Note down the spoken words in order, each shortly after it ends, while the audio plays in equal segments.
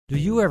Do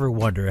you ever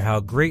wonder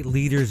how great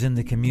leaders in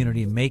the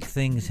community make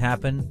things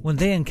happen? When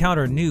they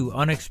encounter new,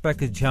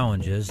 unexpected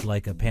challenges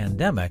like a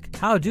pandemic,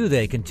 how do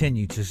they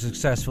continue to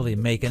successfully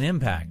make an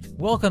impact?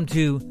 Welcome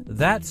to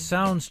That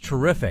Sounds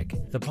Terrific,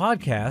 the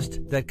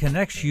podcast that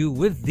connects you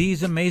with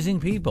these amazing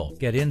people.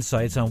 Get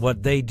insights on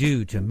what they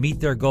do to meet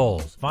their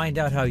goals, find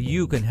out how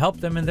you can help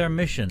them in their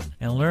mission,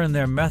 and learn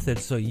their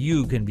methods so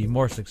you can be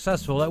more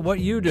successful at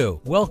what you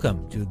do.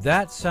 Welcome to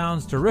That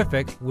Sounds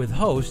Terrific with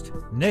host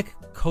Nick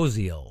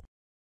Koziel.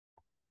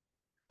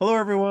 Hello,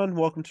 everyone.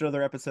 Welcome to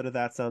another episode of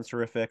That Sounds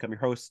Terrific. I'm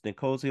your host, Nick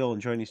Koziel,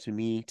 and joining to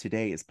me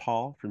today is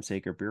Paul from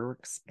Sager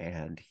Brewworks,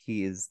 and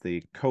he is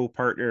the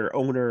co-partner,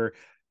 owner,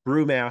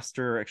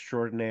 brewmaster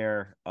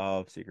extraordinaire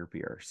of Sager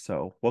Beer.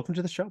 So welcome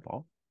to the show,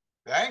 Paul.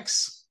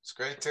 Thanks. It's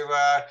great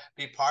to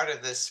be part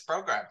of this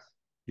program.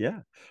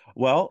 Yeah.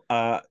 Well,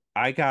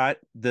 I got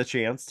the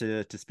chance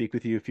to speak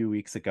with you a few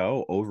weeks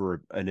ago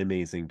over an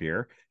amazing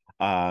beer.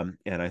 And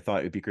I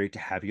thought it'd be great to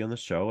have you on the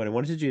show. And I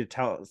wanted you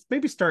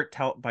to start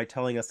by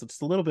telling us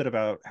just a little bit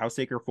about how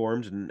Sager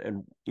formed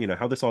and you know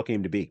how this all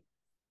came to be.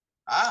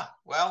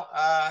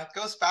 It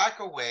goes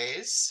back a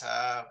ways.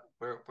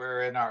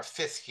 We're in our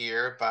fifth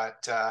year,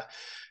 but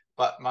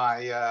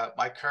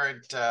my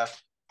current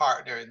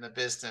partner in the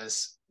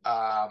business,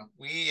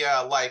 we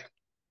like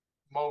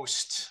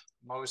most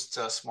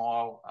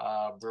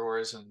small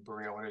brewers and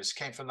brewery owners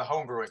came from the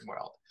home brewing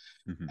world.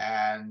 Mm-hmm.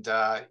 And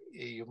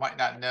you might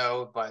not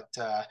know, but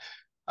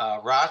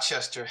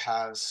Rochester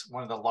has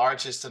one of the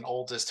largest and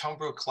oldest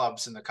homebrew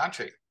clubs in the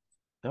country.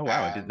 Oh,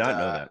 wow. I did not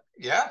know that.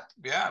 Yeah.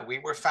 We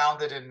were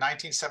founded in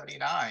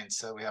 1979,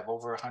 so we have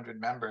over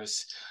 100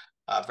 members.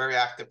 Very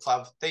active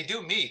club. They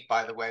do meet,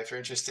 by the way, if you're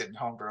interested in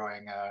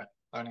homebrewing,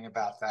 learning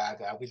about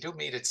that. We do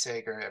meet at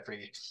Sager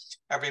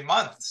every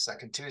month,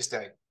 second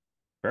Tuesday.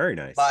 Very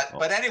nice.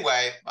 But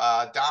anyway,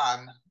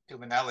 Don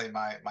Dumanelli,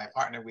 my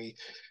partner,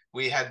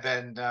 we had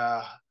been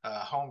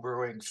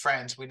homebrewing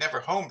friends. We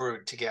never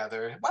homebrewed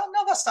together. Well,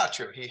 no, that's not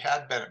true. He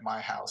had been at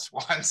my house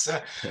once.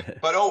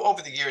 But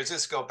over the years,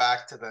 this go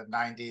back to the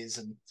 90s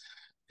and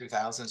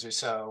 2000s or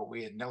so,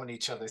 we had known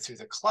each other through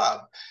the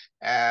club.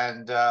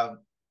 And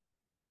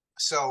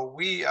so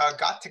we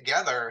got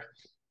together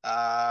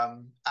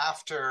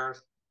after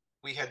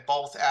we had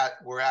both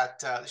were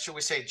at should we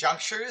say,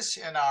 junctures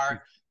in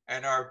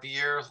our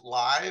beer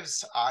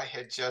lives. I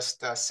had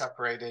just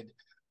separated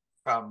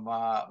from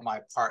my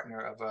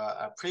partner of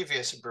a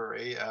previous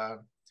brewery.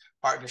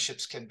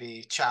 Partnerships can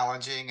be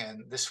challenging,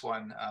 and this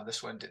one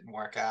didn't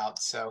work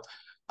out. So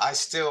I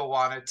still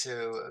wanted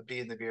to be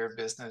in the beer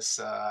business.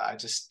 I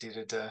just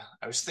needed to.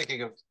 I was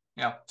thinking of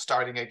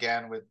starting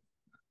again with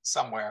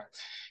somewhere,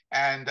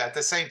 and at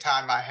the same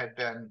time I had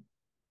been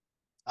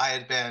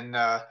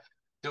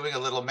doing a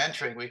little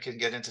mentoring. We can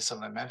get into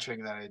some of the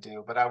mentoring that I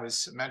do, but I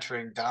was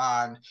mentoring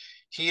Don.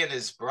 He and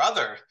his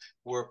brother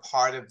were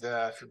part of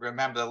if you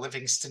remember, the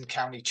Livingston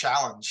County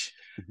Challenge.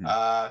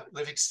 Mm-hmm.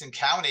 Livingston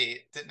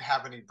County didn't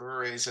have any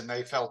breweries, and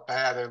they felt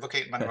bad. They're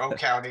looking at Monroe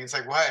County and it's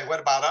like, "Why? What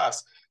about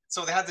us?"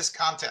 So they had this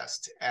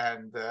contest,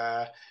 and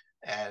they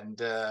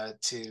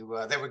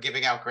were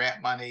giving out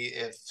grant money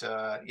if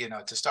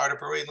to start a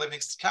brewery in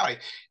Livingston County.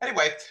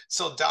 Anyway,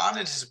 so Don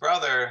and his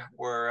brother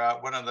were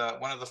one of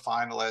the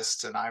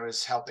finalists, and I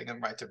was helping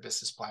them write their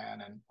business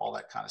plan and all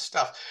that kind of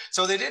stuff.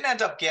 So they didn't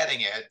end up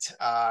getting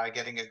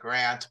a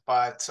grant,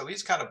 but so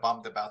he's kind of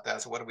bummed about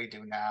that. So what do we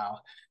do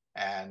now?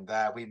 And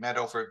we met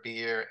over a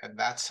beer, and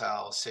that's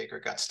how Sager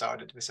got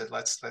started. We said,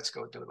 let's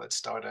go do it. Let's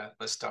start a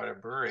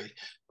brewery.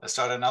 Let's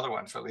start another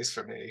one, at least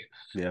for me.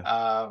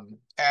 Yeah.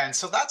 And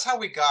so that's how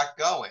we got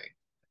going.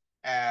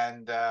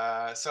 And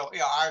so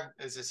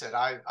as I said,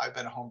 I've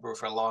been a home brewer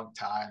for a long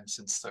time,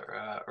 since the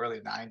early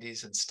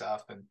 90s and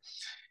stuff.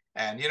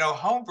 And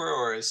home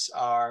brewers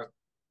are.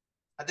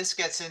 This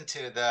gets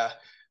into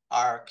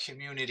our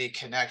community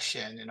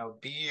connection.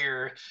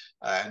 Beer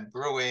and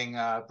brewing,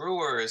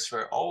 brewers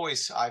were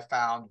always, I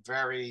found,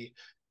 very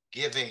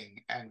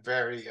giving and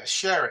very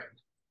sharing.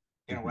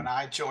 Mm-hmm. When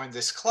I joined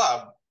this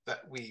club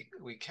that we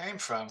came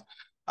from,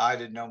 I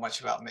didn't know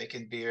much about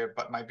making beer,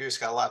 but my beers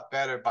got a lot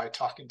better by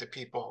talking to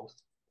people,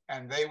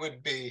 and they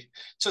would be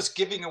just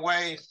giving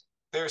away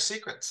their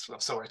secrets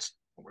of sorts.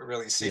 We're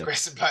really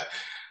secrets, yeah.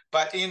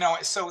 but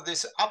so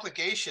this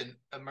obligation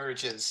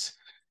emerges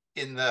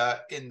in the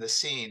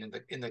scene,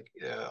 in the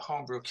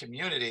homebrew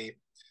community,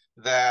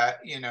 that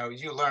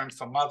you learn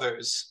from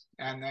others,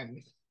 and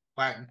then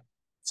when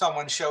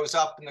someone shows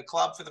up in the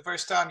club for the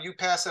first time, you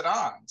pass it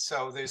on.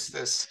 So there's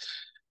this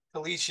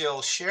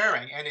collegial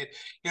sharing, and it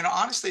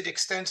honestly, it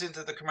extends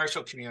into the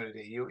commercial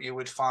community. You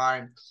would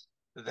find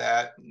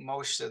that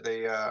most of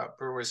the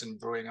brewers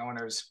and brewing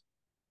owners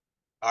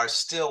are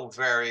still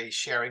very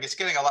sharing. It's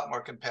getting a lot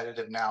more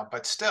competitive now,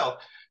 but still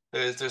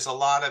there's a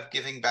lot of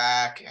giving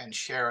back and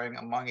sharing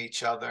among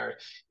each other.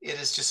 It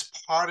is just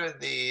part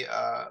of the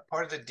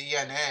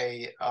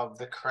DNA of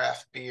the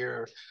craft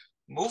beer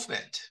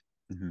movement.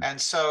 Mm-hmm. And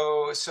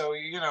so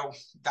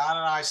Don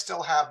and I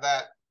still have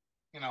that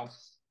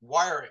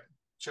wiring,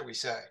 should we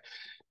say.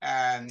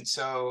 And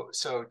so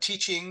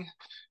teaching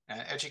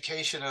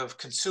education of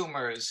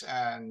consumers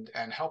and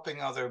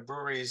helping other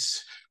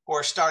breweries who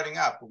are starting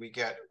up. We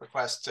get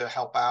requests to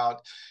help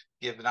out,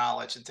 give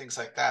knowledge and things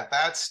like that.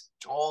 That's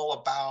all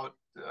about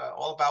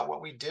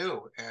what we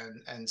do.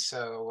 And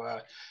so,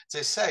 as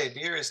I say,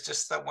 beer is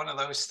just one of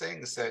those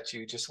things that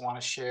you just want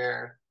to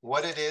share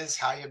what it is,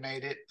 how you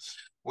made it,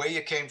 where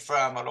you came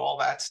from, and all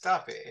that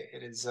stuff.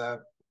 It is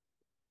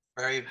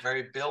very,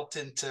 very built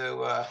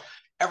into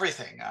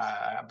everything.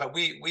 But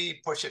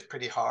we push it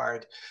pretty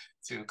hard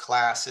through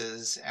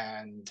classes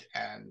and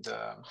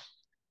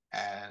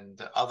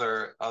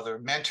other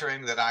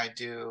mentoring that I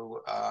do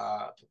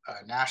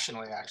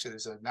nationally. Actually,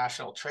 there's a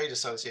national trade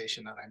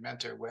association that I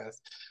mentor with,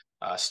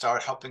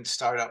 helping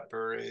start up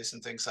breweries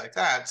and things like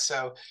that.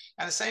 So,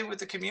 and the same with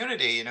the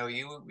community. You know,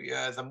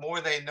 the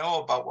more they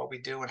know about what we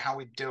do and how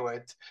we do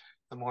it,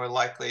 the more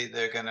likely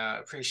they're going to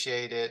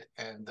appreciate it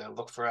and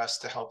look for us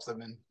to help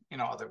them in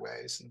other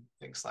ways and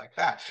things like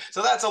that.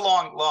 So that's a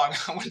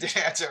long-winded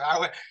answer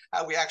how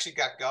we actually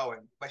got going.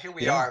 But here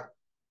we are.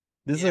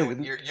 This is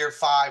year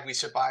 5, we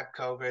survived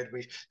COVID.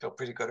 We feel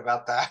pretty good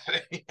about that.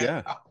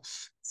 Yeah. Know?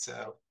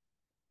 So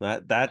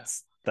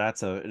that's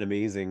an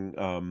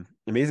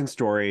amazing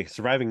story.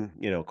 Surviving,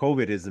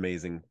 COVID is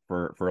amazing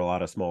for a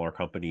lot of smaller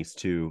companies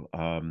too.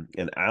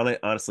 And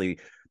honestly,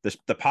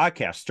 the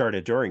podcast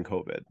started during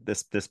COVID.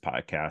 This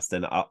podcast,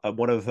 and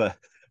one of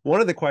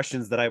the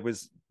questions that I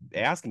was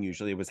asking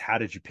usually was, how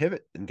did you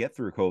pivot and get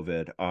through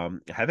COVID? I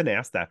haven't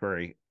asked that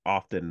very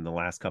often in the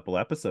last couple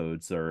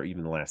episodes or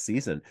even the last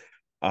season.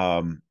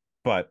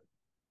 But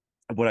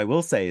what I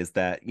will say is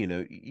that,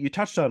 you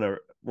touched on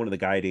one of the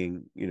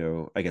guiding,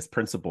 I guess,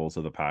 principles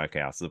of the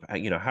podcast of,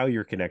 how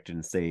you're connected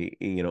and stay,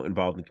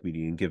 involved in the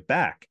community and give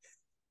back.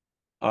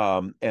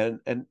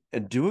 And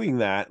doing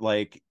that,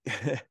 like,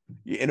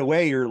 in a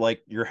way,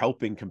 you're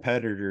helping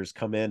competitors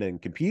come in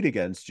and compete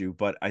against you.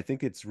 But I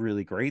think it's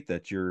really great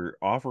that you're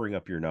offering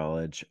up your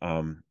knowledge.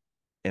 And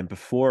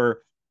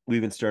before we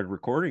even started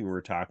recording, we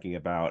were talking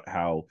about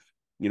how,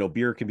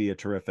 beer can be a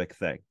terrific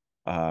thing.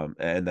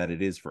 And that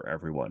it is for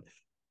everyone.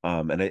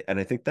 And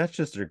I think that's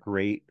just a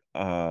great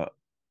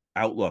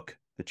outlook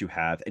that you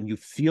have, and you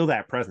feel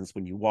that presence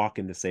when you walk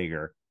into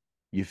Sager.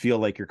 You feel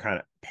like you're kind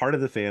of part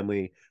of the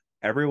family.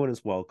 Everyone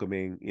is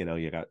welcoming.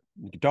 You got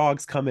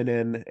dogs coming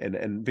in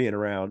and being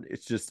around.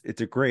 It's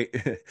a great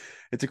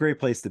it's a great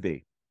place to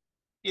be.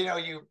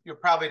 You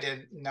probably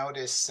didn't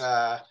notice.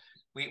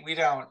 We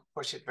don't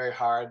push it very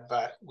hard,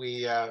 but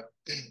we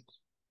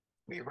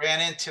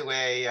ran into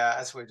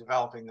as we were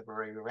developing the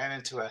brewery, we ran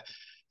into a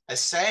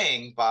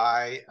saying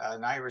by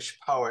an Irish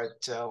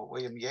poet,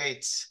 William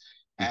Yeats,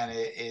 and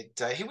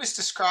he was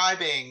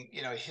describing,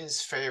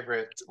 his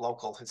favorite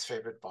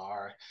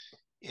bar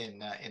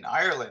in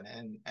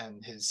Ireland,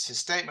 and his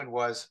statement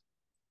was,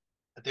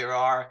 there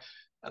are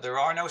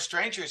no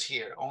strangers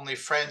here, only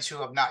friends who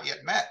have not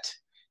yet met,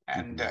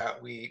 and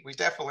we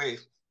definitely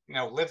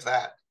live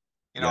that.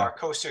 Our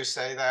coasters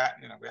say that.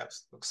 We have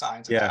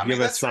signs of that. You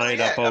have a sign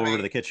really up over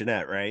to the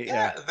kitchenette, right?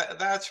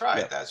 That's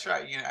right. That's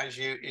right. As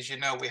you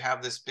know, we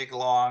have this big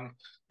long.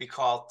 We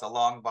call it the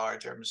long bar,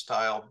 German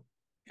style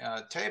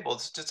table.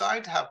 It's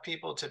designed to have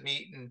people to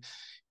meet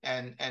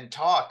and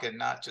talk, and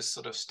not just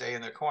sort of stay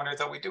in their corner.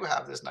 Though we do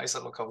have this nice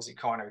little cozy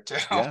corner too,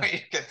 where you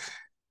can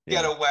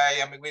get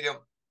away. I mean,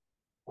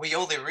 we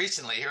only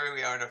recently, here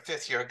we are in our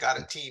 5th year, got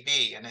a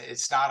TV, and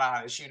it's not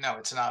on, as you know,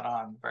 it's not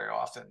on very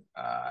often.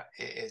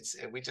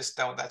 We just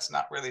don't, that's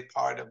not really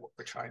part of what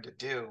we're trying to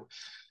do.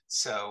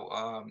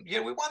 So, we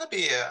want to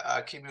be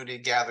a community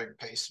gathering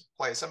place.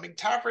 I mean,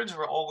 taverns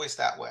were always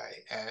that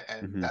way.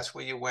 And that's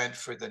where you went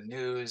for the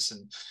news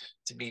and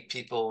to meet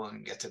people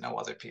and get to know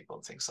other people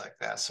and things like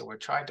that. So we're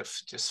trying to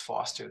just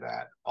foster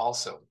that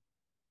also.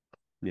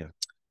 Yeah.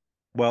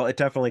 Well, it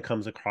definitely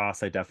comes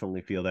across. I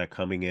definitely feel that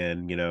coming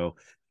in.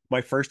 My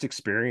first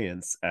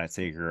experience at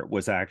Sager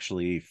was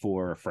actually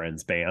for a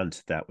friend's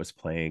band that was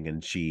playing,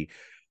 and she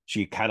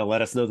kind of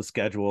let us know the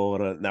schedule,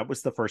 and that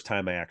was the first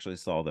time I actually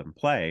saw them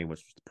play, which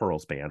was the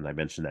Pearls band. I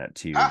mentioned that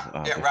to you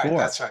before. Right.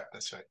 That's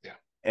right. Yeah.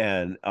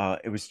 And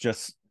it was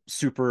just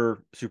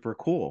super, super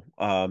cool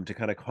to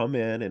kind of come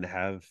in and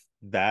have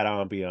that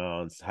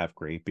ambiance, have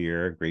great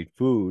beer, great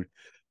food,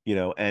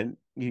 and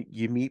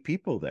you meet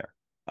people there,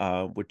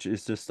 which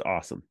is just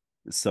awesome.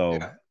 So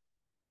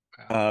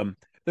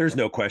there's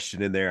no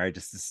question in there. A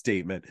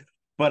statement.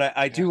 But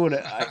I do want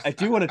to I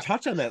do want to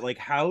touch on that. Like,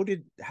 how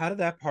did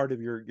that part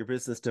of your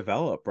business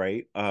develop,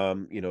 right?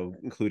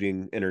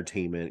 Including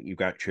entertainment. You've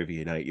got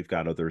trivia night, you've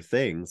got other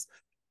things.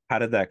 How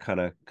did that kind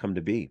of come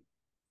to be?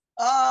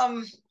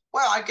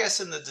 Well, I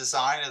guess in the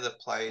design of the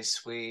place,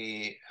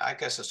 I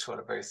guess it's sort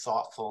of very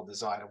thoughtful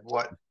design of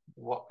what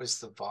was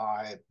the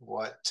vibe,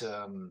 what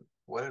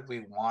did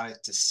we want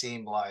it to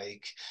seem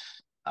like?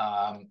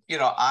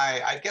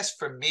 I guess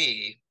for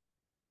me,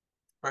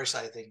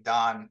 personally, I think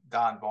Don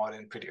bought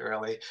in pretty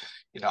early.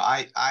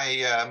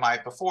 My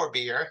before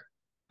beer,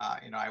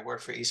 I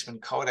worked for Eastman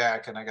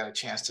Kodak, and I got a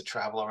chance to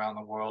travel around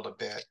the world a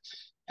bit.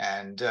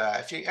 And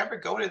if you ever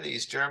go to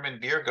these German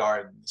beer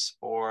gardens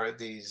or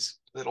these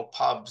little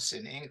pubs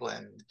in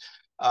England,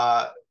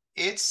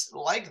 it's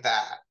like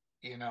that.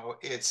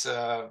 It's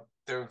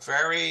they're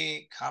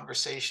very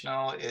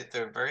conversational.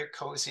 They're very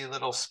cozy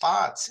little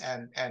spots,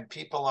 and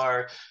people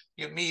are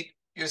you meet.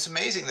 It's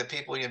amazing the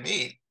people you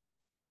meet,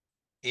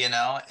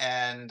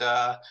 and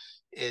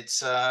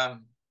it's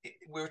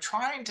we're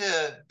trying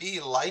to be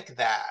like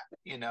that,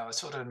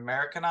 sort of an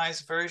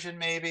Americanized version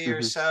maybe or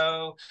Hmm.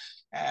 so,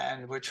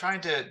 and we're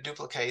trying to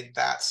duplicate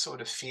that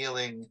sort of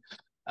feeling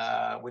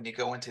when you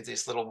go into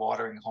these little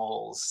watering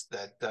holes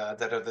that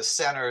are the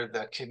center of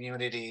the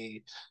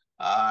community,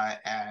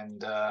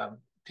 and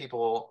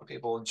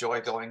people enjoy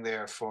going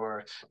there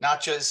for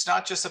not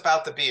just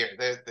about the beer.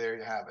 There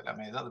you have it. I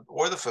mean,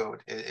 or the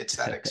food. It's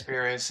that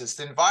experience. It's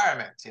the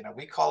environment.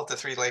 We call it the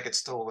three-legged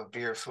stool of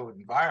beer, food,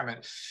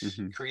 environment.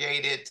 Hmm.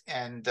 Create it,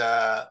 and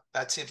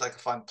that seems like a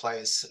fun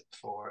place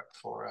for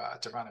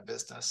to run a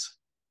business.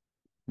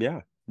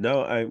 Yeah.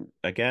 No, I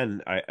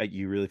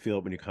you really feel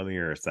it when you come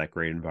here. It's that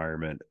great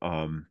environment.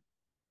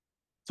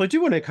 So I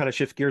do want to kind of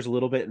shift gears a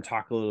little bit and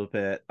talk a little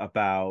bit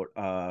about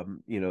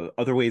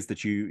other ways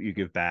that you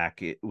give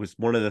back. It was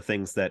one of the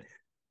things that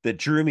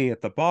drew me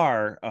at the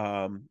bar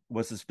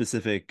was a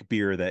specific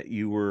beer that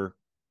you were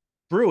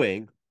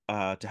brewing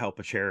to help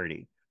a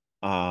charity.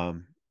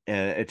 And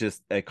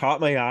it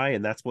caught my eye,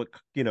 and that's what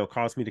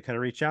caused me to kind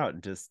of reach out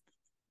and just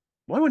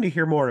well, I want to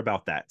hear more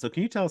about that. So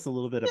can you tell us a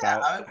little bit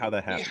about Yeah, how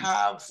that we happened?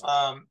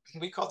 have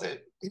we called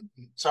it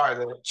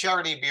the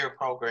charity beer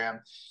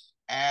program,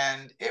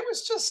 and it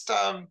was just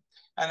an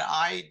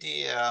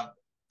idea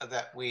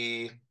that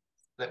we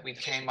that we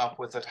came up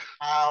with at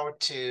how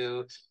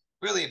to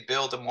really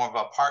build a more of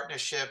a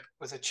partnership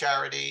with a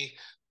charity.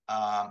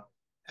 Um,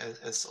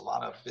 as a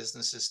lot of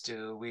businesses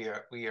do, we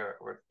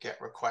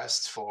get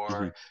requests Hmm.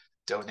 for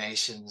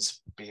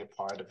donations, be a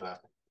part of a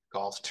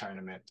golf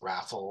tournament,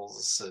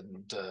 raffles,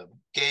 and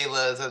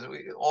galas, and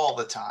all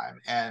the time.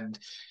 And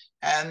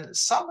I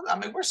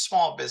mean, we're a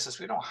small business.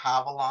 We don't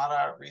have a lot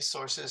of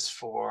resources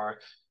for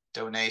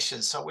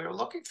donations, so we were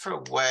looking for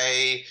a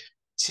way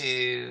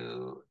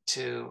to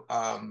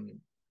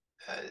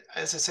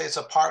as I say, it's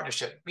a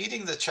partnership,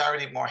 meeting the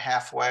charity more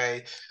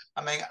halfway.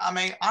 I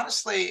mean,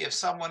 honestly, if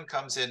someone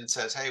comes in and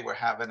says, "Hey, we're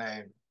having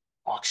a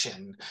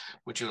auction.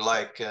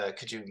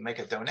 Could you make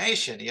a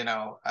donation?"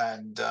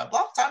 And a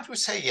lot of times we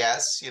say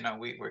yes.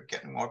 We're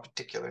getting more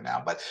particular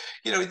now, but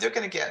they're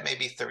going to get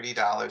maybe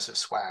 $30 of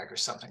swag or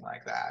something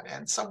like that.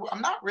 And so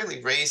I'm not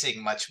really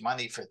raising much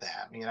money for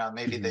them.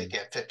 Maybe they Hmm.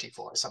 get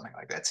 54 or something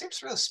like that. It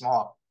seems really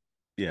small.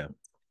 Yeah.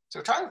 So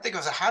we're trying to think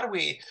of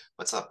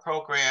what's a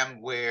program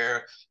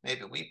where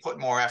maybe we put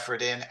more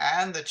effort in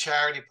and the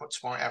charity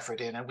puts more effort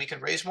in and we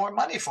can raise more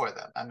money for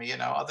them. I mean,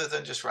 other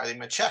than just writing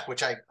them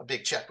a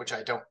big check, which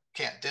I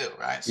can't do,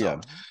 right?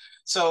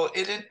 So,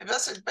 Yeah.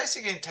 it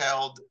basically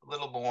entailed a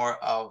little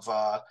more of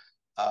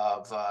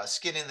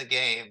skin in the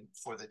game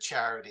for the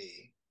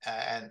charity.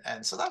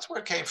 And so that's where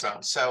it came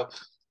from. So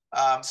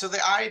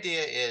the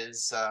idea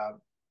is,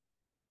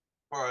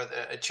 for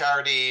a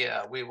charity,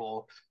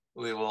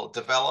 we will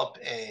develop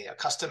a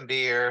custom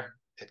beer.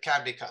 It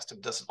can be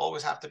custom, doesn't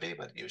always have to be,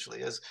 but it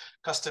usually is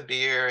custom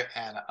beer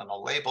and on a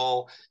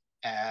label.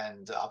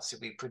 And obviously,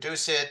 we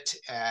produce it,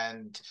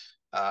 and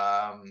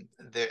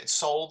it's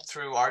sold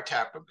through our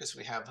tap room because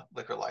we have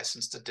liquor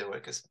license to do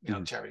it. Because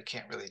Hmm. charity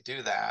can't really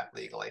do that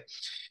legally,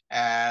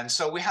 and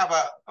so we have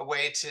a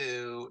way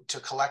to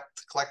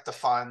collect the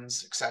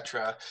funds,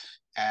 etc.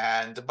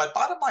 But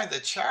bottom line, the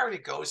charity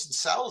goes and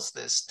sells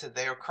this to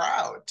their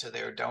crowd, to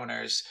their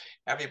donors,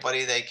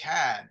 everybody they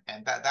can,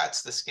 and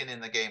that's the skin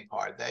in the game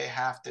part. They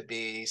have to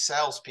be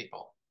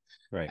salespeople,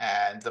 Right.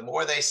 and the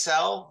more they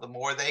sell, the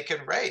more they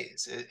can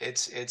raise.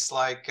 It's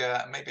like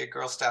maybe a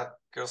Girl Scout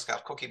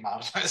cookie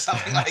model or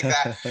something like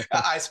that,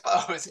 I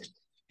suppose.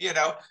 You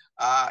know,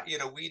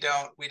 we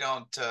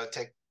don't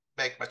take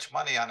make much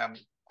money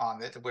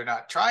on it. We're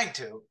not trying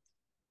to.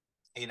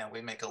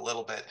 We make a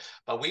little bit,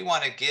 but we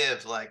want to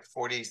give like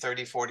 40,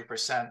 30,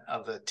 40%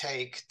 of the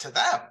take to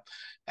them. Sure.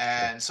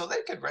 And so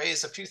they could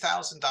raise a few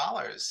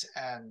 $1,000s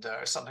and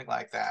or something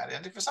like that.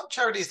 And for some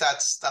charities,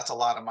 that's a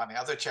lot of money.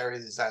 Other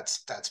charities,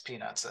 that's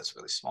peanuts. That's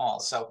really small.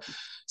 So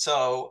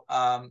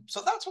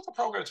that's what the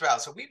program's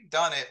about. So we've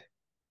done it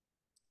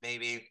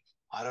maybe,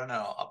 I don't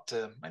know, up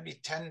to maybe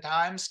 10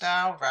 times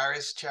now,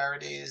 various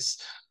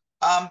charities.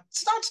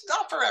 It's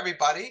not for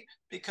everybody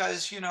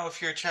because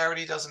if your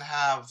charity doesn't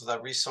have the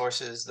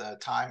resources, the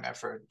time,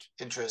 effort,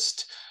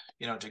 interest,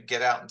 to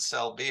get out and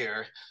sell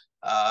beer,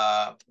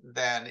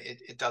 then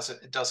it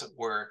doesn't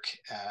work,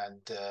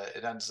 and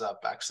it ends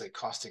up actually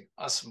costing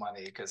us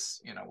money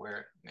because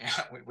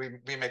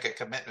we make a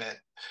commitment.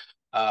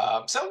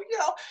 Our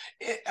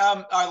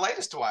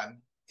latest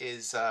one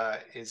is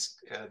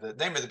the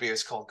name of the beer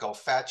is called Go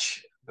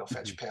Hmm.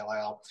 Fetch Pale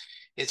Ale.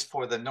 It's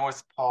for the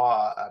North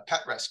Paw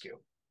Pet Rescue,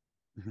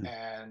 Hmm.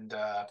 and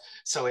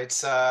so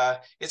it's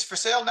for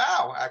sale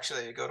now.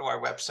 Actually, you go to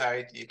our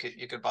website,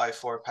 you could buy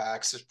 4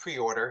 packs. Just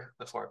pre-order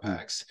the 4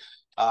 packs.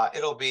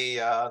 It'll be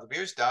the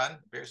beer's done.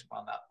 The beer's,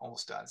 well, not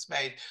almost done. It's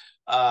made,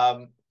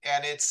 and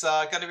it's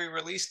going to be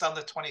released on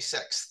the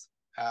 26th.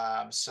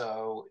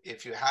 So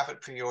if you have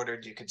it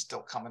pre-ordered, you can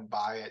still come and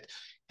buy it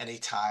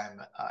anytime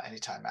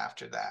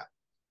after that.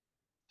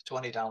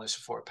 $20 a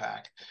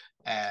 4-pack,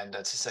 and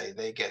to say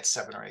they get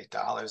 $7 or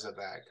 $8 of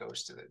that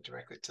goes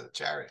directly to the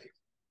charity.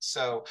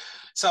 So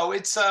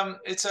it's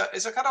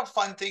a kind of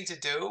fun thing to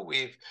do.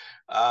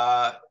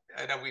 I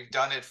know we've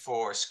done it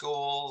for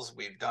schools,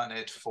 we've done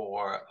it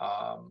for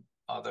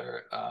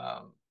other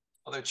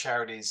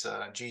charities,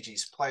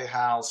 Gigi's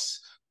Playhouse,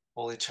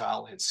 Holy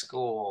Childhood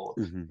School,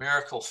 Mm-hmm.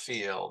 Miracle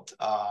Field,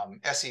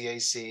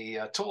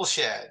 SEAC Tool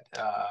Shed,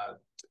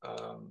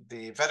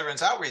 the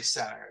Veterans Outreach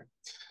Center.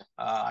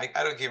 I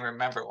don't even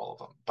remember all of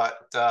them,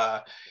 but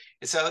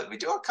we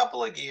do a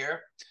couple a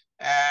year,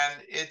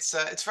 and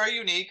it's very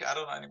unique. I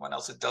don't know anyone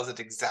else that does it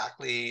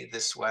exactly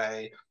this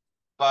way,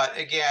 but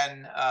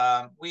again,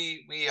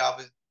 we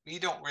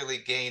don't really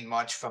gain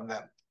much from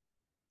the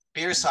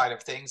beer side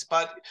of things,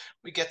 but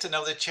we get to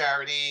know the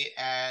charity,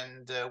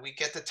 and we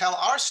get to tell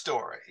our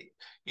story,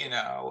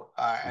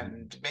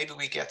 and maybe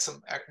we get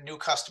some new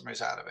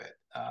customers out of it,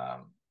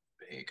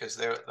 because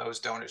those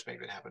donors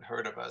maybe haven't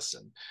heard of us,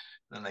 and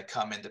then they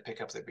come in to pick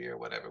up the beer,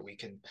 whatever. We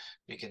can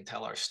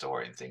tell our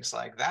story and things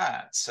like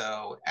that.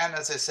 So, and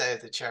as I say,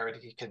 the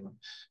charity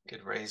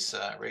could raise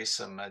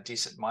some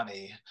decent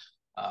money.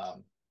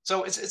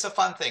 So it's a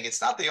fun thing.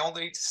 It's not the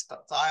only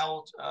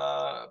style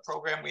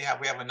program we have.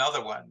 We have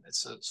another one.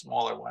 It's a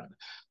smaller one.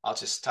 I'll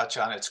just touch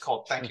on it. It's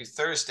called Thank You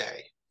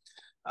Thursday.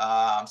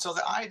 So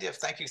the idea of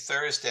Thank You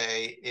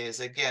Thursday is,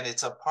 again,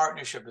 it's a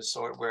partnership of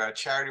sort where a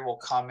charity will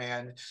come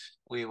in.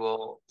 We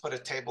will put a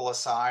table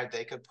aside.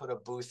 They could put a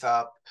booth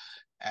up,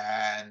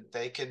 and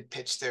they can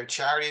pitch their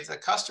charity to the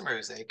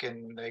customers. They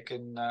can make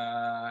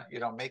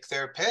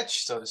their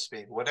pitch, so to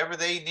speak, whatever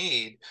they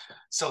need.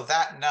 So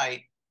that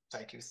night,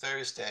 Thank You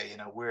Thursday,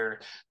 we're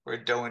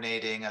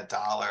donating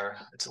 $1.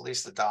 It's at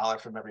least $1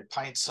 from every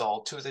pint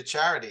sold to the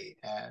charity,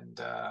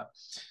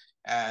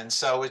 and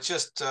so it's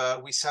just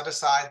we set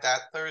aside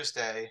that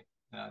Thursday.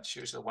 It's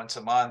usually once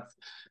a month,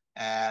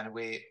 and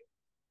we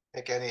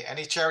pick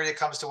any charity that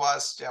comes to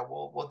us. Yeah,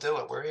 we'll do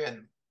it. We're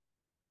in.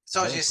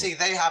 So as you see,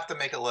 they have to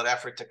make a little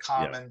effort to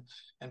come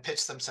and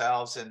pitch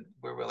themselves, and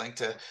we're willing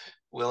to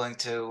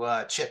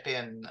chip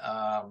in,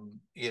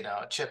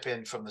 chip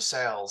in from the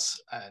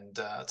sales, and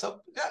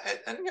so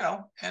yeah,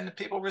 and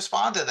people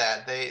respond to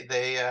that.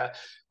 They a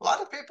lot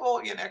of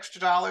people,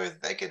 extra dollar,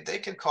 they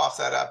can cough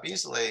that up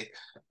easily,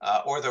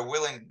 or they're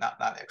willing,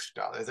 not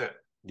extra dollar.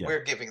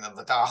 We're giving them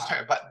the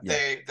 $1, but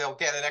they'll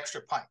get an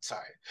extra pint.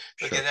 Sorry,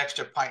 they'll get an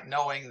extra pint,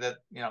 knowing that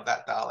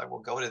that $1 will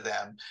go to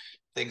them.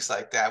 Things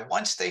like that.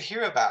 Once they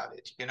hear about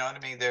it, you know what I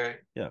mean.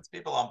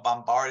 People are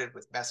bombarded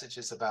with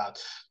messages about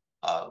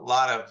a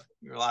lot of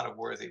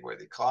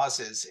worthy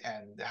causes,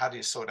 and how do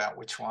you sort out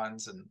which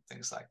ones and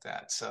things like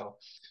that. So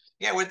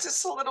yeah, with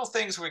just the little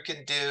things we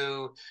can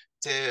do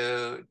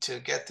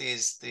to get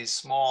these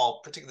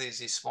small, particularly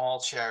these small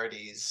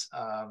charities,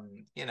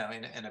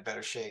 in a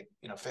better shape,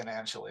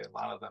 financially. A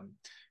lot of them,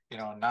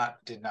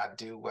 did not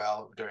do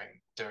well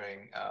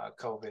during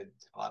COVID.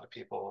 A lot of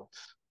people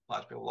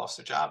lost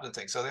their jobs and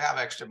things, so they have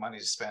extra money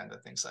to spend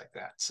and things like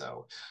that.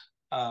 So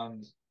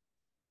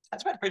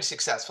that's been pretty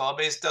successful. I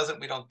mean,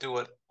 we don't do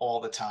it all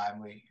the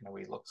time.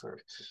 We look for,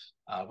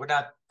 we're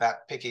not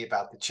that picky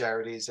about the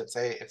charities.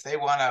 If they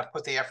want to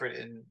put the effort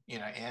in,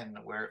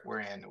 we're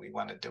in. We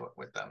want to do it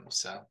with them.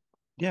 So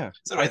yeah.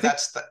 So anyway,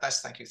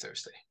 that's Thank You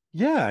Thursday.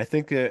 Yeah, I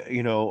think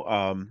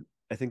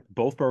I think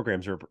both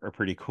programs are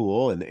pretty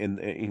cool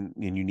and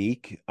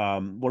unique.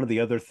 One of the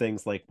other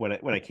things, like when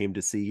I came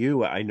to see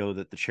you, I know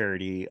that the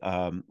charity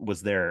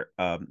was there,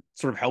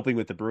 sort of helping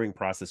with the brewing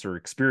process or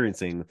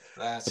experiencing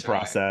the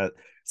process.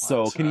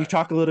 So can you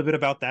talk a little bit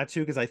about that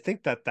too? Because I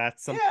think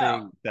that's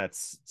something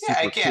that's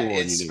super again, cool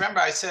and unique. Remember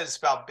I said it's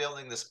about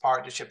building this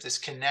partnership, this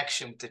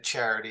connection with the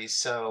charity.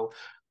 So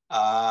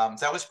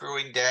that was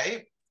Brewing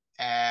Day.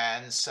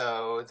 And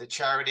so the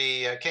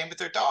charity came with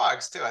their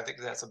dogs too. I think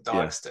they had some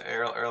dogs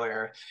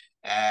earlier,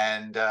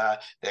 and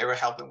they were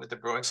helping with the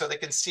brewing, so they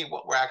can see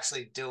what we're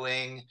actually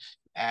doing,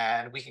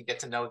 and we can get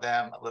to know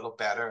them a little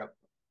better.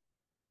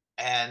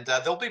 And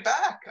they'll be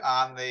back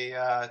on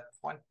the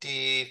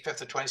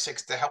 25th or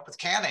 26th to help with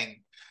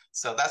canning.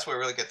 So that's where it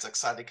really gets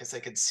exciting, because they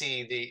can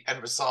see the end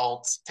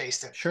results,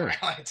 taste it, really,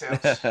 too.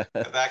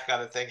 That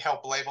kind of thing.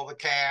 Help label the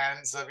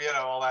cans, of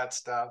all that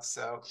stuff.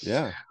 So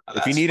yeah,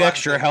 if you need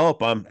extra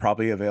help, I'm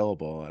probably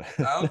available.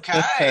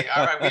 Okay,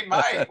 all right, we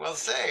might. We'll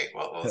see.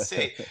 We'll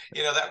see.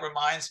 That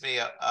reminds me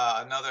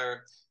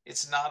another.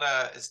 It's not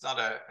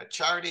a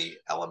charity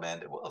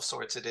element of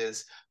sorts. It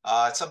is.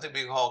 It's something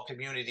we call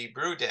Community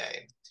Brew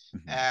Day,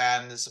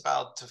 and it's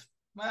about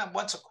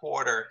once a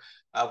quarter.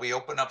 We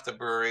open up the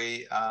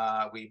brewery.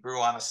 We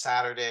brew on a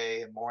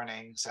Saturday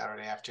morning,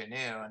 Saturday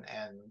afternoon,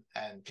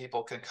 and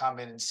people can come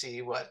in and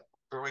see what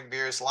brewing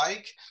beer is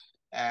like,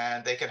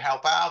 and they can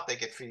help out. They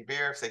get free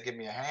beer if they give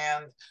me a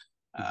hand.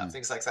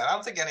 Things like that. I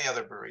don't think any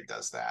other brewery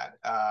does that.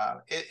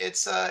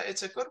 It's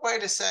a good way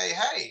to say,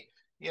 hey,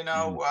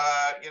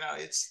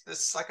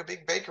 it's like a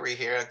big bakery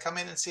here. Come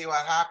in and see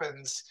what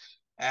happens.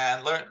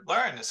 and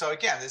learn. So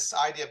again, this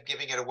idea of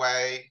giving it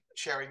away,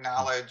 sharing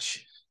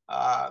knowledge,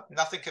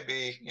 nothing could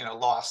be,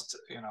 lost,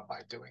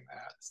 by doing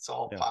that. It's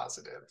all Yeah.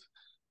 positive,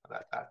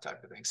 that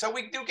type of thing. So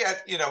we do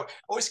get,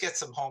 always get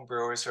some home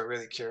brewers who are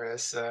really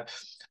curious,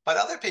 but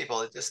other people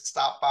that just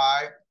stop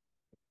by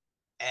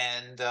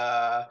and,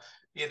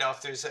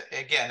 if there's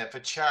if a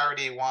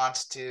charity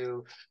wants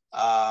to,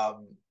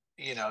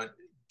 you know,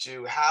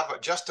 to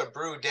have just a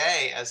brew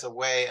day as a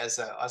way, as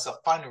a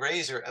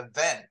fundraiser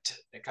event,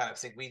 the kind of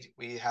thing,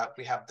 we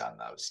have done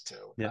those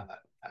too. Yeah.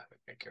 That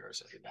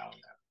occurs every now and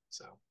then.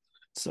 So,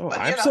 So but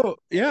yeah,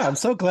 yeah, I'm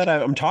so glad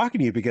I'm talking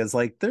to you, because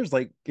like there's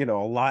like, a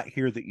lot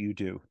here that you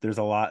do. There's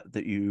a lot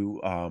that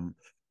you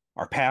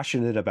are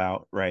passionate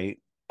about, right?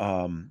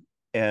 Um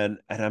and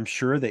I'm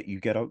sure that you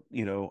get a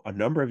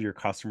number of your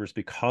customers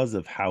because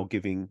of how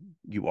giving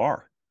you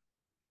are.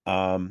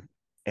 Um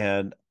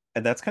and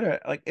that's kind of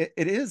like, it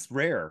is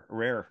rare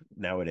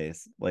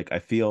nowadays. Like I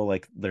feel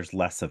like there's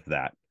less of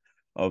that,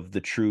 of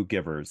the true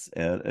givers.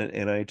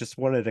 And I just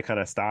wanted to kind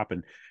of stop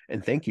and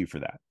thank you for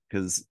that,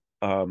 because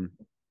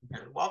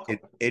you're welcome.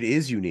 it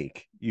is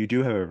unique. You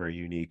do have a very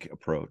unique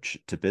approach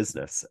to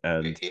business,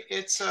 and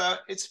It's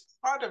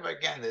part of,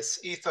 again, this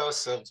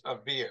ethos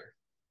of beer.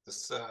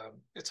 This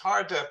it's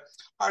hard to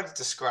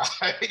describe,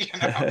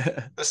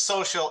 the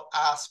social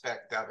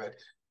aspect of it.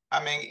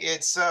 I mean,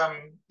 it's a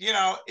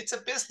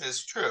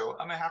business, true.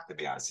 I mean, I have to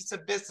be honest, it's a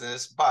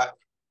business, but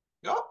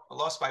oh, I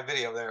lost my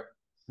video there.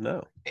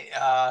 no,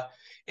 Uh,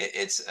 it,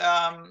 it's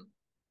um,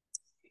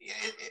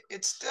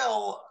 it's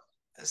still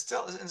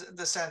in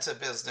the sense of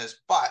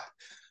business, but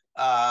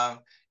um,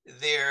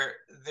 there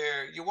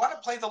you want to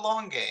play the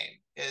long game.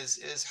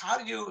 Is how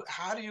do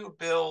you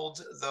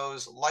build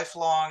those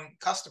lifelong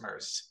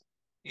customers?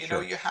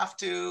 sure. You have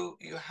to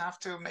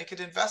make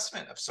an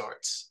investment of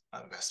sorts.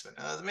 Investment.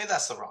 Maybe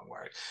that's the wrong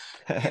word.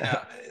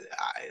 That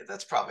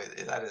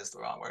is the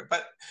wrong word.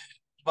 But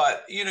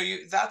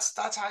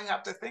that's how you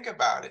have to think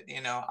about it.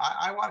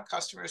 I want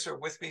customers who are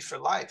with me for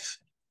life.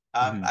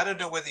 Mhm. I don't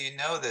know whether you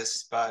know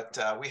this, but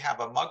we have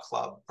a mug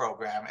club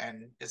program,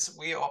 and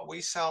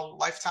we sell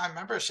lifetime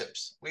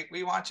memberships.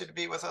 We want you to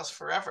be with us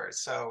forever,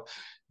 so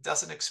it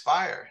doesn't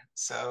expire.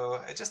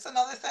 So it's just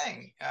another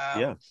thing,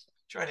 Yeah,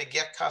 trying to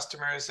get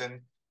customers and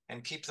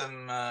keep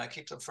them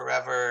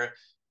forever.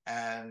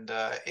 And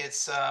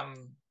it's yeah,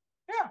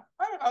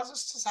 I don't know.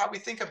 It's just how we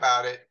think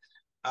about it.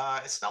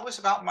 It's not always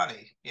about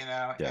money,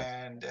 yeah,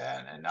 and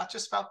not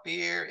just about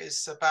beer.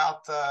 It's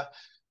about the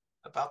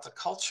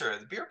culture.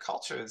 The beer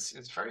culture is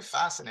very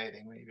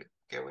fascinating when you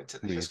go into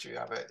the we history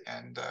of it,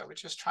 and we're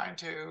just trying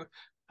to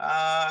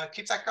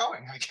keep that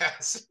going, I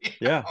guess.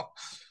 yeah.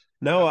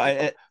 No,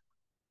 People.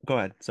 go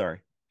ahead.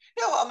 Sorry.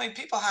 Yeah, well, I mean,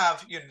 people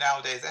have,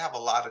 nowadays they have a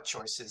lot of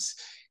choices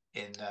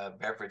in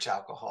beverage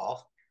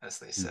alcohol, as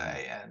they Mhm.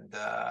 say, and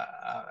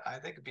I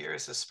think beer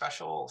is a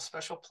special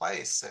special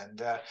place,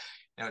 and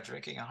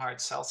drinking a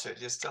hard seltzer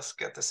just doesn't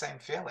get the same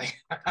feeling.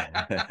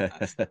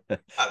 I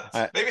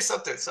Maybe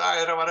something. Sorry,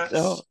 I don't want to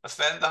no,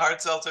 offend the hard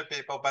seltzer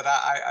people, but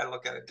I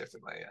look at it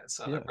differently. It's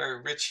a yeah,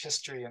 very rich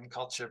history and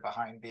culture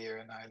behind beer,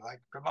 and I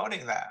like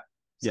promoting that.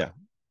 So, yeah.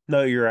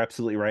 No, you're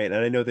absolutely right.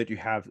 And I know that you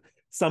have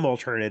some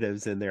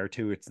alternatives in there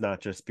too. It's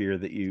not just beer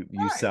that you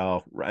right,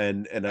 sell.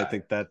 And I right.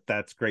 think that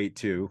that's great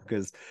too.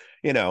 Because,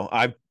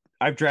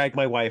 I've dragged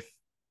my wife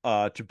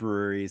to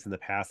breweries in the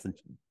past, and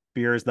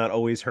beer is not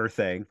always her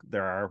thing.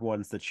 There are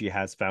ones that she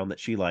has found that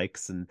she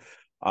likes, and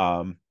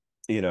um,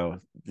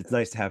 it's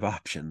nice to have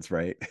options,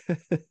 right?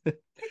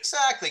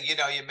 Exactly. You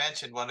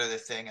mentioned one other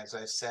thing. As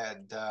I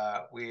said,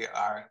 we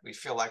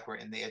feel like we're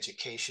in the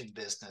education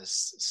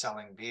business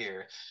selling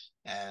beer,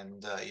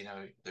 and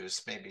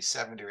there's maybe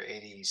 70 or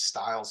 80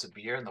 styles of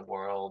beer in the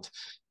world,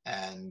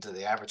 and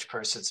the average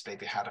person's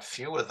maybe had a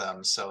few of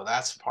them. So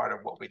that's part of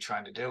what we're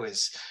trying to do,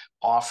 is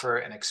offer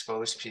and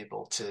expose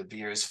people to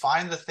beers.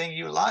 Find the thing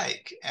you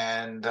like,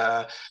 and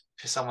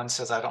if someone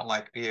says I don't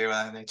like beer,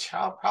 and they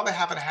probably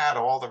haven't had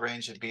all the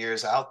range of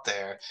beers out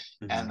there,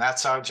 and Mhm.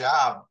 that's our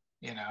job.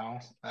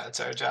 That's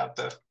our job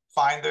to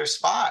find their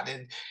spot,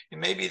 and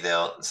maybe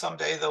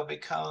someday they'll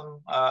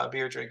become a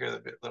beer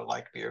drinker. They'll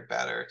like beer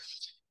better,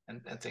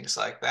 and things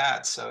like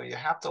that. So you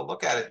have to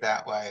look at it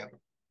that way.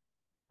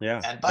 Yeah.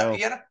 And but No.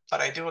 you know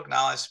but I do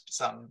acknowledge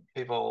some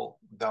people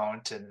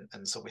don't,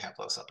 and so we have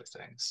those other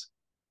things.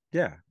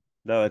 Yeah.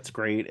 No, that's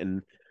great.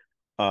 And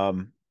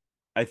um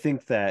I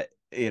think that,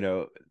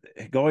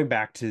 going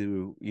back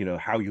to,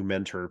 how you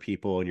mentor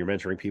people and you're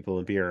mentoring people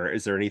in beer,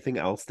 is there anything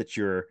else that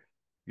you're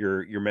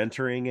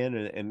mentoring in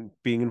and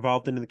being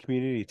involved in the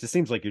community? It just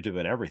seems like you're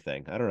doing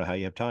everything. I don't know how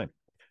you have time.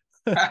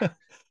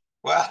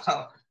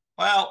 Well,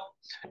 well,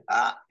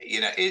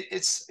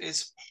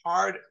 it's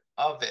part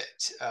of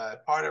it,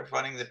 part of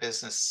running the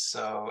business.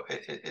 So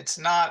it's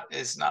not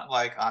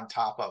like on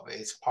top of it.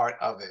 It's part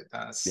of it.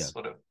 Yeah. That's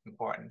sort of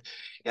important.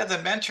 Yeah, the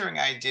mentoring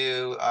I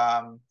do.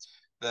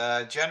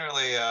 The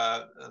generally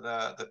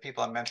the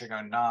people I'm mentoring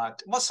are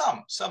not, well,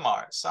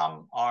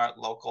 some are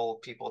local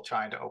people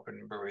trying to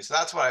open breweries. So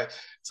that's why.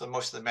 So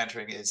most of the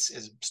mentoring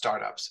is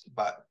startups,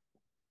 but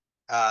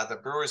the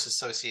Brewers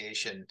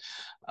Association.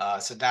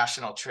 It's a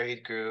national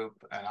trade group,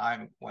 and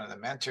I'm one of the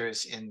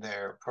mentors in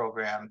their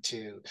program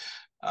to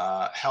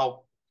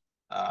help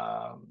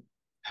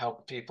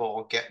help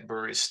people get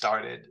breweries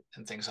started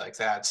and things like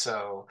that.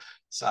 So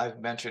I've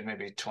mentored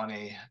maybe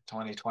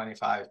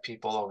 25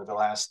 people over the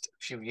last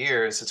few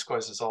years. Of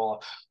course, it's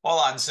all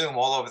on Zoom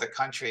all over the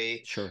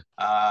country. Sure.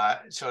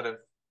 Sort of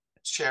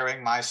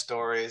sharing my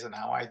stories and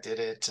how I did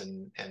it,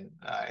 and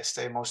I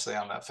stay mostly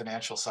on the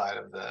financial side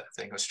of the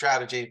thing, with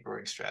strategy,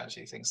 brewing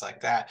strategy, things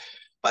like that.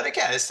 But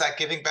again, it's that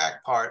giving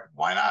back part.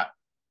 Why not?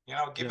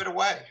 Give it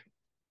away.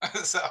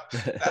 So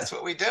that's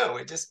what we do.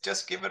 We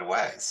just give it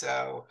away.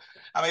 So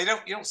I mean,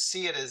 you don't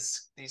see it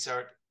as these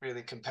are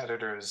really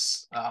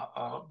competitors,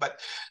 but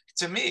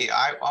to me,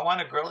 I want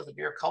to grow the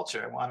beer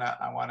culture. I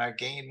want to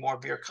gain more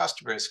beer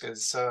customers,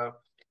 because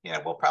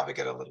we'll probably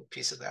get a little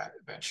piece of that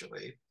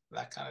eventually,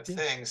 that kind of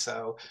thing.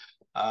 So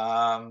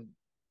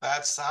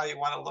that's how you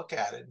want to look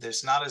at it.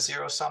 There's not a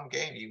zero-sum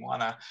game. You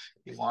want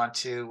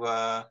to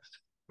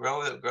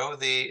grow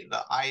the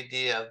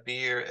idea of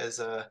beer as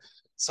a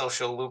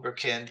social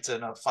lubricant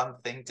and a fun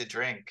thing to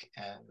drink.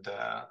 And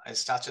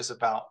it's not just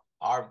about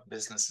our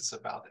business, it's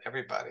about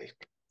everybody.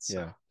 So,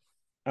 yeah.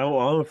 I'm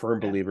a firm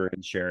believer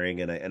in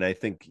sharing, and I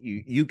think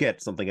you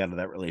get something out of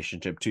that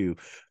relationship too,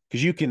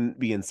 because you can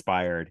be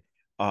inspired,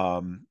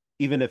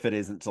 even if it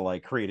isn't to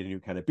like create a new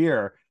kind of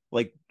beer,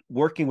 like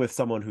working with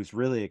someone who's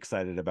really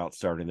excited about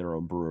starting their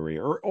own brewery,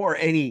 or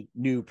any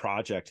new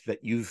project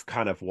that you've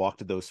kind of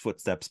walked those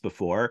footsteps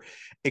before.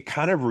 It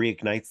kind of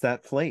reignites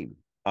that flame.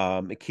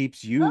 It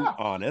keeps you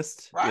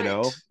honest, right.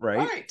 right?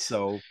 Right.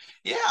 So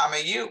yeah, I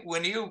mean,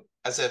 when you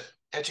as a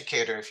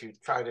educator, if you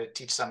try to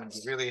teach someone,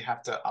 you really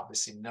have to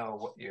obviously know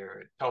what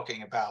you're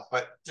talking about.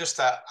 But just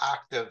that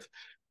act of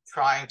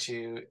trying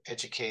to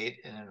educate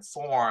and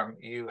inform,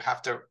 you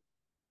have to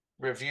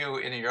review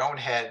in your own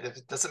head if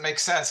it doesn't make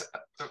sense.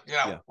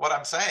 What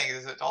I'm saying,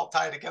 is it all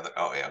tied together?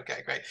 Oh yeah,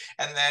 okay, great.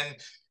 And then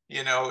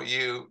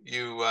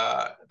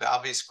the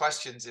obvious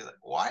questions, you're like,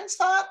 why is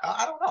that?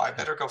 I don't know, I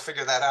better go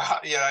figure that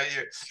out.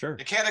 sure.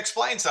 You can't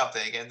explain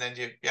something, and then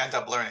you end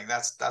up learning.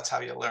 That's how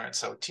you learn.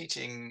 So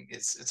teaching,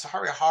 it's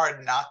very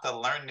hard not to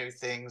learn new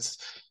things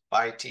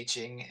by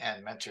teaching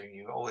and mentoring.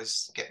 You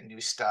always get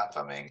new stuff.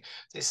 I mean,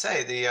 they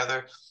say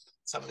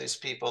some of these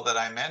people that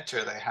I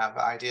mentor, they have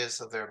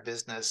ideas of their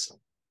business,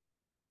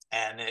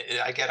 and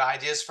I get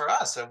ideas for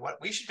us and what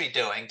we should be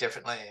doing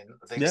differently and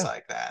things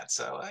like that.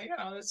 So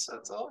it's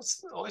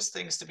always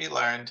things to be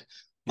learned.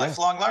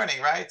 Lifelong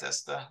learning, right?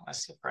 That's the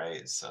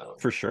phrase. So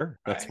for sure,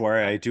 that's right, why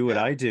I right, do what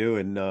yeah, I do,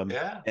 and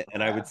yeah,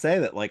 I would say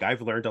that like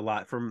I've learned a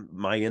lot from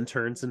my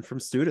interns and from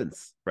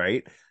students,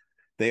 right?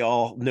 They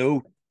all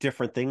know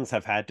different things,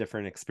 have had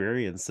different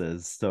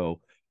experiences. So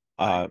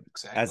right,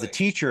 as a exactly.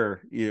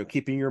 teacher,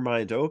 keeping your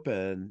mind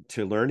open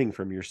to learning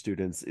from your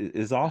students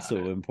is Got also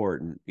it.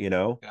 important.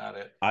 Got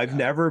it. I've Got it.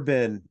 never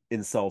been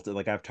insulted.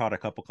 Like I've taught a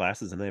couple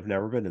classes, and I've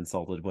never been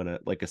insulted when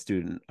a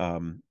student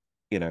kind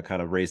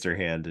of raised their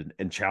hand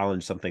and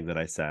challenged something that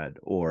I said,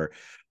 or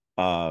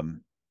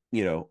um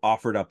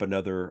offered up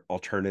another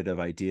alternative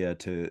idea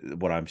to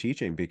what I'm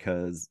teaching,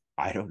 because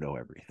I don't know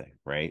everything,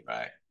 right?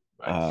 Right.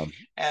 Right. um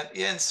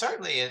And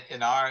certainly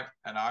in our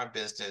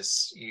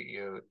business,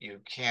 you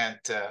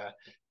can't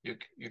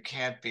you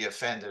can't be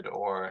offended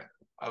or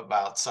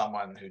about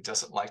someone who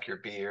doesn't like your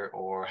beer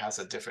or has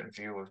a different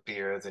view of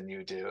beer than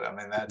you do. I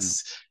mean, mhm,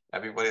 that's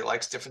everybody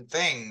likes different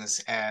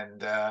things,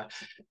 and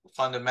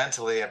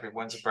fundamentally,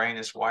 everyone's brain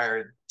is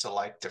wired to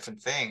like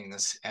different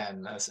things.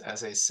 And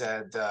as I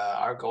said,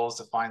 our goal is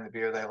to find the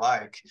beer they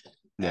like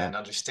yeah. and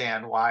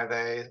understand why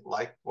they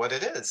like what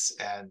it is,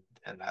 and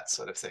that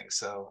sort of thing.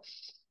 So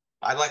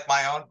I like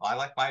my own. I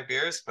like my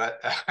beers,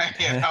 but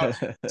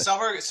some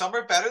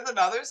are better than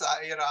others.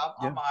 Yeah.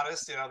 I'm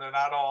honest. They're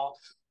not all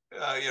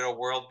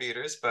world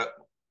beaters, but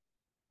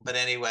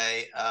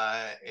anyway,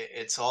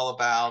 it's all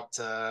about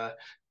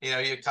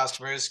your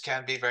customers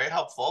can be very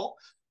helpful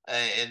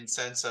in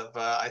sense of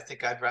I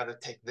think I'd rather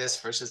take this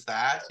versus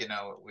that.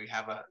 We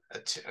have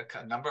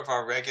a number of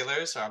our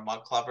regulars, our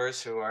mug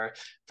clubbers, who are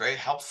very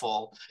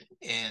helpful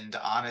in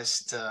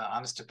honest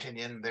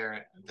opinion.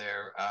 They're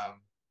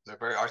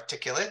very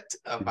articulate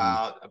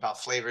Mhm. about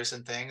flavors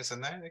and things,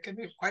 and they can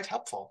be quite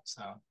helpful.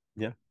 So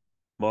Yeah.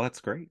 Well,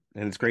 that's great.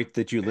 And it's yeah, great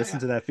that you yeah, listen yeah,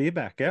 to that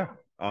feedback. Yeah.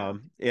 yeah,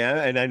 yeah.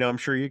 Yeah, and I know I'm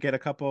sure you get a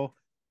couple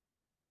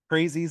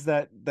crazies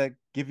that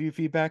give you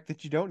feedback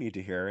that you don't need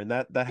to hear, and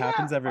that Yeah,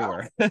 happens well,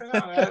 everywhere.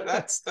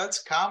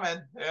 that's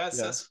common. Yes,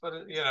 Yeah, that's what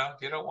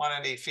you don't want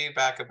any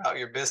feedback about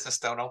your business.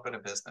 Don't open a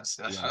business.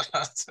 yeah,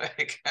 That's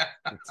like,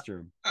 that's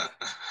true.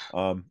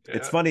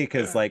 It's yeah, funny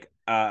because yeah, like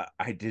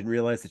I didn't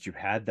realize that you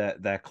had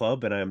that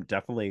club, and I'm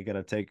definitely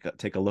gonna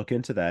take a look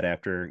into that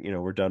after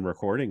we're done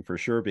recording for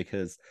sure,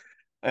 because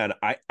and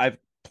I've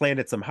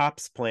planted some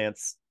hops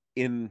plants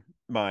in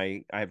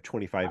I have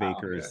 25 oh, good.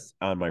 acres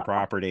on my Oh,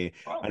 property.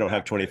 I well, don't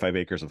have yeah, great. 25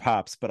 acres of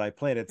hops, but I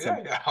planted Yeah,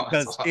 some yeah, that's a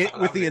because lot. it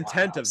That with would the be a lot of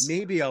intent of hops.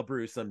 maybe I'll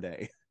brew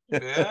someday.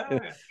 Yeah.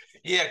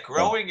 Yeah,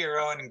 growing your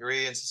own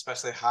ingredients,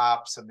 especially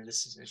hops. I mean,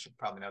 you should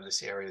probably know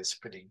this area is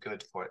pretty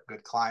good for it,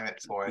 good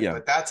climate for it. Yeah.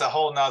 But that's a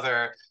whole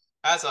nother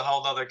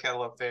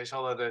kettle of fish,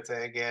 whole other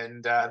thing.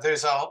 And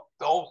there's the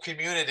whole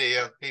community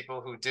of people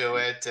who do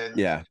it,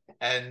 Yeah.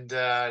 and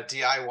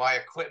DIY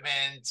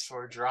equipment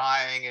for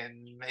drying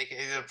and making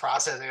the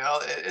processing.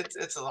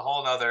 It's a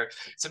whole other.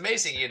 It's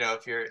amazing,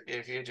 if you're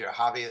a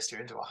hobbyist,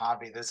 you're into a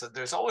hobby.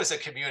 There's always a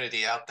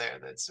community out there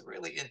that's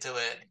really into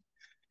it.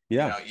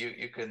 Yeah.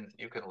 You can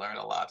learn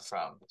a lot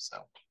from. So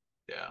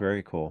yeah.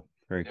 Very cool.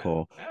 Very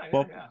cool. Yeah,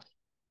 Well, yeah.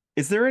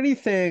 is there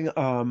anything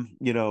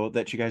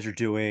that you guys are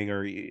doing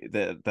or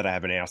that I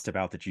haven't asked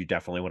about that you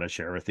definitely want to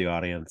share with the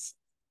audience?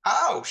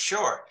 Oh,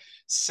 sure.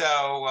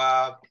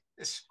 So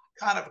it's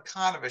kind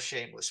of a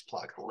shameless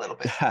plug, a little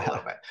bit. That's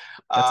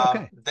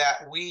okay.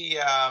 That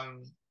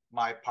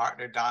my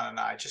partner Don and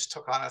I just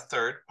took on a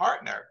third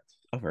partner.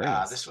 Oh, very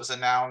nice. This was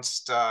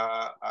announced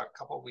a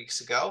couple of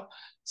weeks ago.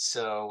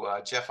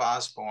 So Jeff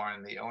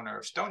Osborne, the owner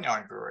of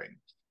Stoneyard Brewing,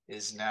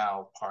 is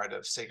now part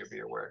of Sager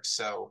Beer Works.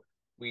 So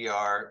we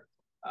are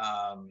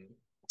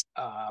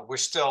we're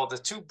still, the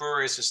two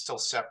breweries are still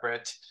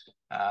separate.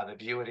 The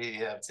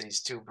beauty of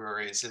these two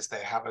breweries is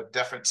they have a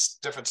different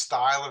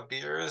style of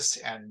beers,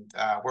 and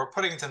we're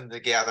putting them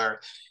together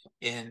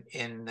in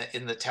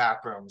the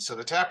tap room. So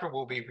the tap room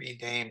will be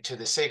renamed to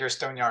the Sager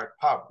Stoneyard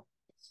Pub.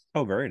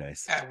 Oh, very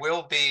nice. And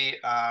will be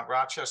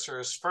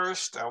Rochester's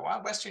first,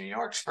 Western New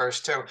York's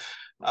first too,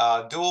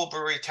 dual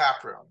brewery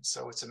tap room.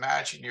 So it's,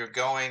 imagine you're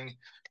going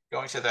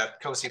to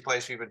that cozy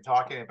place we've been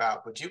talking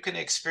about, but you can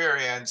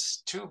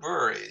experience two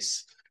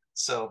breweries.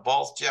 So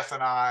both Jeff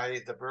and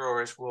I, the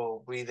brewers,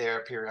 will be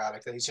there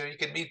periodically. So you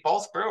can meet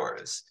both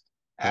brewers,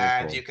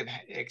 and cool. You can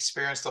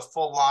experience the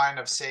full line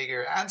of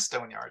Sager and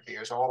Stoneyard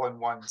beers all in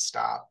one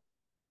stop.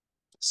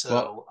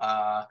 So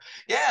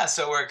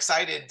so we're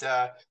excited.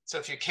 So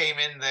if you came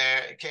in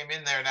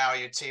there now,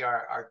 you'd see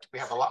we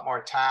have a lot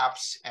more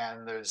taps,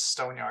 and there's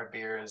Stoneyard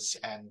beers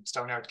and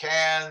Stoneyard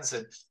cans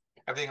and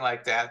everything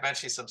like that.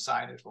 Eventually some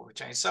signage will be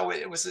changed. So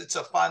it's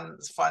a fun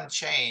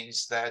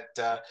change that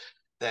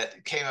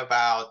came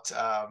about.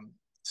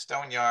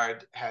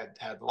 Stoneyard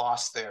had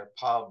lost their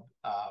pub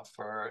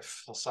for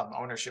some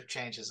ownership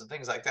changes and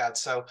things like that.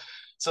 So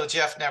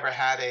Jeff never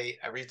had a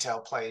retail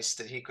place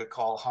that he could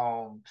call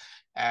home,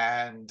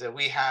 and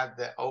we had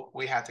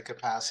the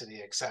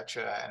capacity,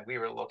 etc. And we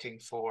were looking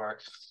for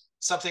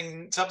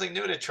something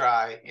new to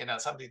try,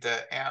 something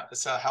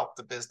to help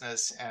the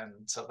business. And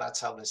so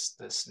that's how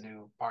this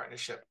new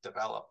partnership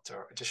developed,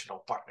 or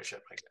additional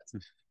partnership, I guess.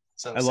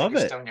 So I love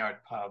it.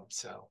 Stoneyard Pub.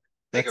 So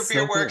Sager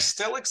Beer Works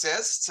still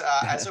exists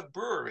as a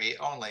brewery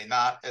only,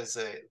 not as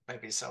a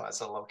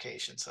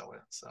location. So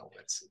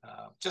it's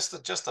just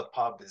the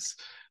pub is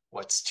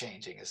what's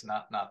changing. Is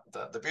not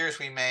the beers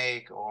we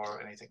make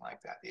or anything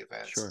like that. The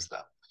events and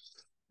stuff.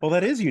 Well,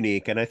 that is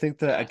unique, and I think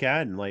that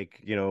again,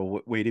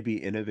 way to be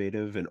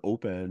innovative and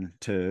open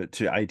to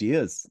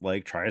ideas.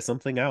 Like, try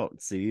something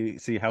out,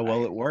 see how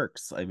well it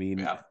works. I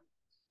mean,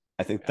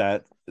 I think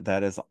that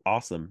is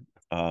awesome.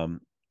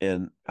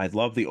 And I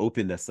love the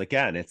openness.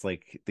 Again, it's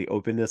like the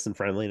openness and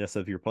friendliness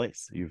of your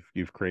place.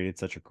 You've created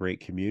such a great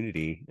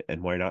community,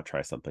 and why not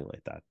try something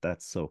like that?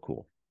 That's so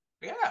cool.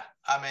 Yeah,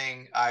 I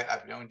mean,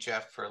 I've known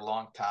Jeff for a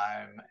long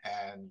time,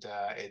 and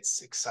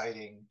it's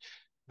exciting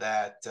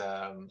that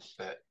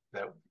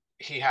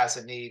he has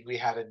a need, we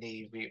had a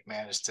need, we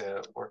managed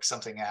to work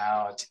something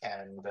out,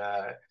 and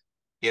I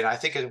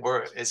think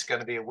it's going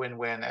to be a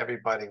win-win.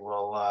 Everybody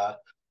will.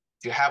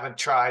 If you haven't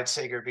tried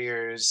Sager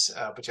beers,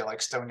 but you like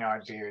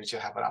Stoneyard beers,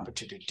 you'll have an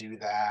opportunity to do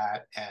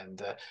that.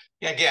 And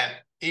again,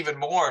 even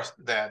more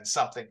than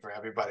something for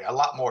everybody, a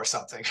lot more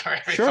something for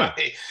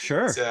everybody.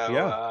 Sure.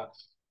 So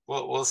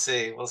we'll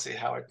see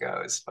how it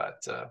goes.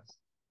 But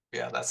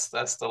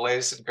that's the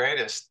latest and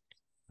greatest.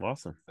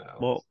 Awesome. So,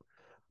 well,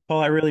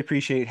 Paul, I really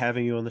appreciate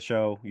having you on the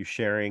show. You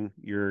sharing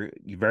your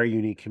very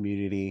unique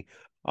community,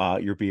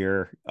 your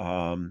beer,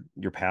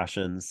 your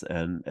passions,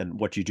 and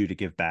what you do to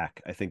give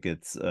back. I think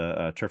it's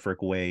a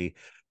terrific way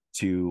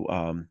to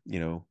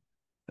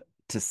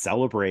to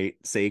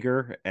celebrate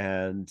Sager,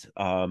 and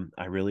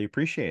I really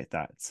appreciate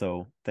that.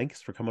 So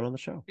thanks for coming on the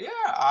show. Yeah,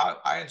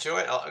 I enjoy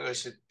it.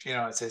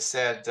 As I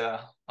said,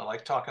 I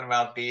like talking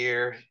about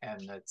beer,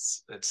 and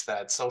it's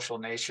that social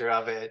nature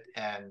of it.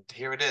 And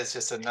here it is,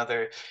 just you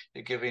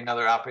give me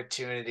another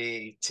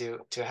opportunity to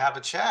have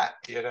a chat.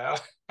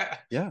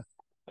 Yeah.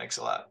 Thanks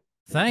a lot.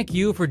 Thank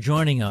you for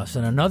joining us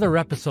on another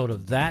episode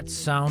of That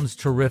Sounds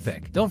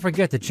Terrific. Don't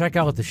forget to check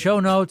out the show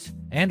notes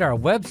and our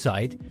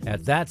website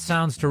at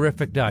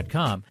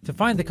thatsoundsterrific.com to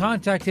find the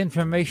contact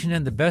information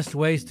and the best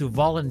ways to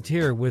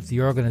volunteer with the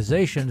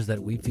organizations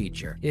that we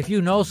feature. If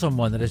you know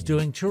someone that is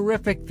doing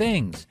terrific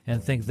things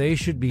and think they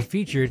should be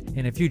featured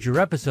in a future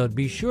episode,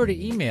 be sure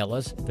to email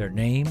us their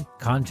name,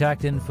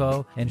 contact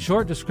info, and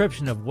short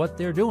description of what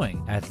they're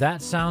doing at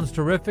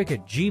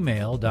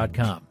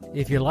thatsoundsterrific@gmail.com.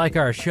 If you like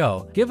our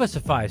show, give us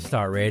a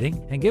 5-star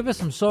rating and give us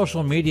some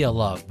social media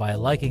love by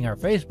liking our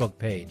Facebook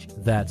page.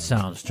 That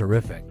Sounds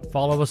Terrific.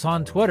 Follow us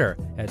on Twitter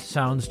at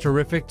Sounds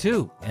Terrific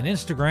too, and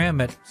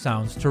Instagram at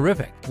Sounds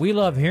Terrific. We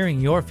love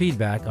hearing your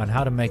feedback on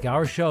how to make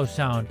our show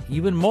sound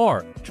even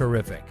more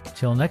terrific.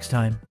 Till next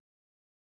time.